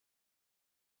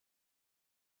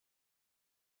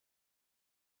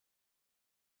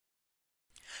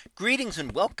Greetings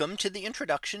and welcome to the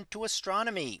introduction to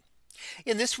astronomy.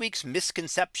 In this week's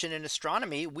misconception in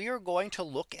astronomy, we are going to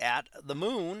look at the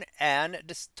moon and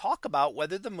just talk about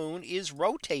whether the moon is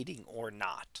rotating or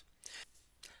not.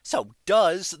 So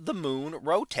does the moon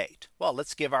rotate? Well,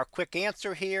 let's give our quick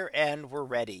answer here and we're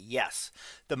ready. Yes,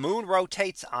 the moon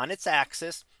rotates on its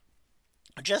axis,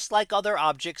 just like other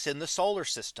objects in the solar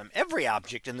system. Every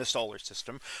object in the solar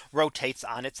system rotates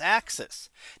on its axis.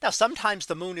 Now, sometimes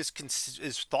the moon is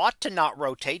thought to not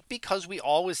rotate because we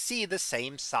always see the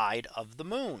same side of the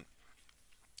moon.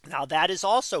 Now, that is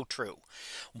also true.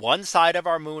 One side of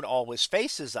our moon always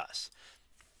faces us.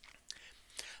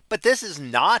 But this is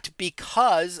not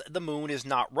because the moon is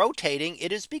not rotating.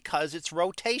 It is because its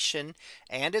rotation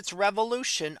and its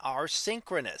revolution are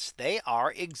synchronous. They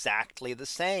are exactly the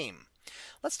same.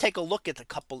 Let's take a look at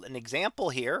an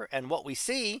example here. And what we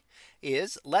see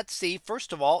is, let's see,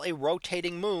 first of all, a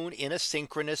rotating moon in a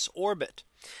synchronous orbit.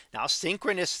 Now,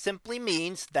 synchronous simply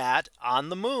means that on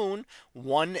the moon,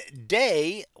 one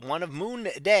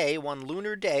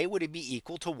lunar day would be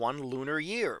equal to one lunar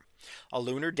year. A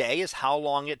lunar day is how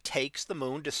long it takes the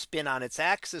moon to spin on its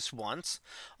axis once.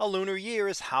 A lunar year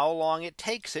is how long it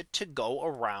takes it to go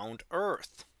around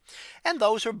Earth. And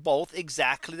those are both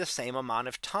exactly the same amount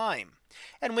of time.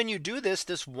 And when you do this,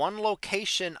 this one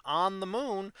location on the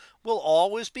moon will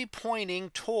always be pointing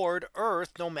toward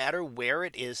Earth, no matter where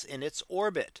it is in its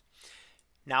orbit.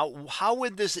 Now, how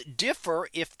would this differ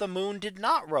if the moon did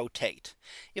not rotate?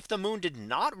 If the moon did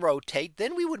not rotate,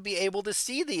 then we would be able to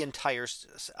see the entire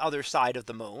other side of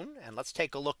the moon. And let's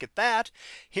take a look at that.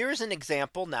 Here's an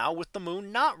example now with the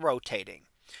moon not rotating.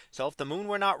 So if the moon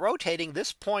were not rotating,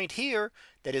 this point here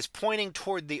that is pointing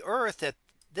toward the Earth at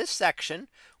this section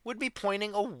would be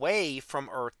pointing away from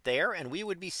Earth there, and we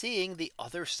would be seeing the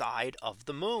other side of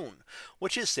the moon,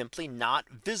 which is simply not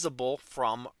visible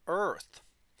from Earth.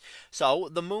 So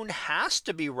the moon has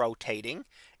to be rotating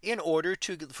in order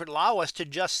to allow us to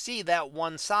just see that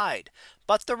one side.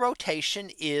 But the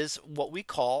rotation is what we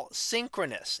call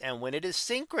synchronous. And when it is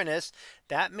synchronous,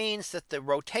 that means that the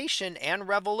rotation and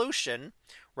revolution,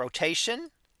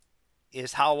 rotation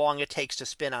is how long it takes to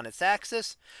spin on its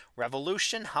axis,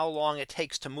 revolution, how long it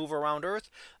takes to move around Earth,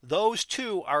 those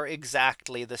two are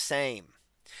exactly the same.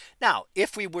 Now,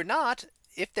 if they were not,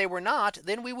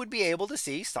 then we would be able to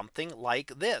see something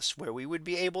like this, where we would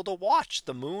be able to watch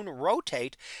the moon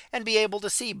rotate and be able to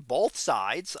see both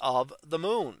sides of the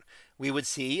moon. We would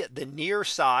see the near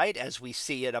side as we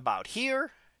see it about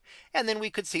here, and then we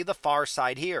could see the far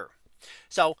side here.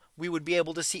 So we would be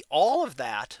able to see all of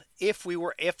that if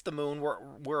the moon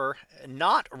were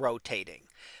not rotating.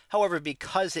 However,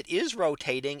 because it is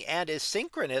rotating and is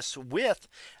synchronous with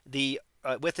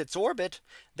its orbit,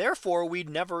 therefore we'd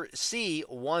never see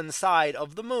one side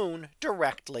of the moon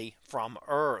directly from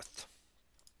Earth.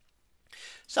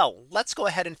 So let's go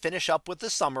ahead and finish up with the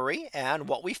summary. And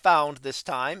what we found this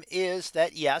time is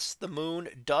that, yes, the moon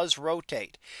does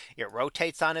rotate. It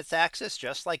rotates on its axis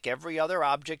just like every other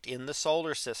object in the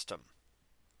solar system.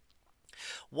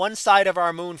 One side of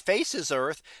our moon faces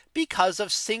Earth because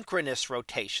of synchronous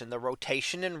rotation. The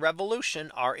rotation and revolution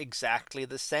are exactly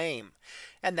the same.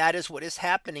 And that is what is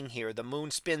happening here. The moon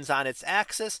spins on its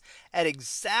axis at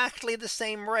exactly the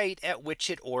same rate at which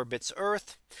it orbits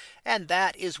Earth. And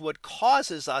that is what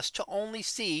causes us to only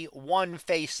see one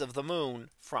face of the moon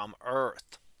from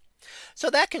Earth. So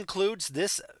that concludes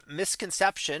this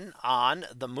misconception on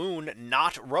the moon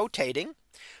not rotating.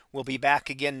 We'll be back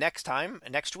again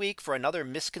next week for another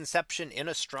misconception in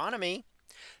astronomy.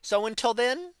 So until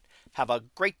then, have a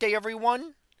great day,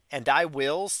 everyone, and I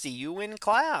will see you in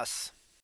class.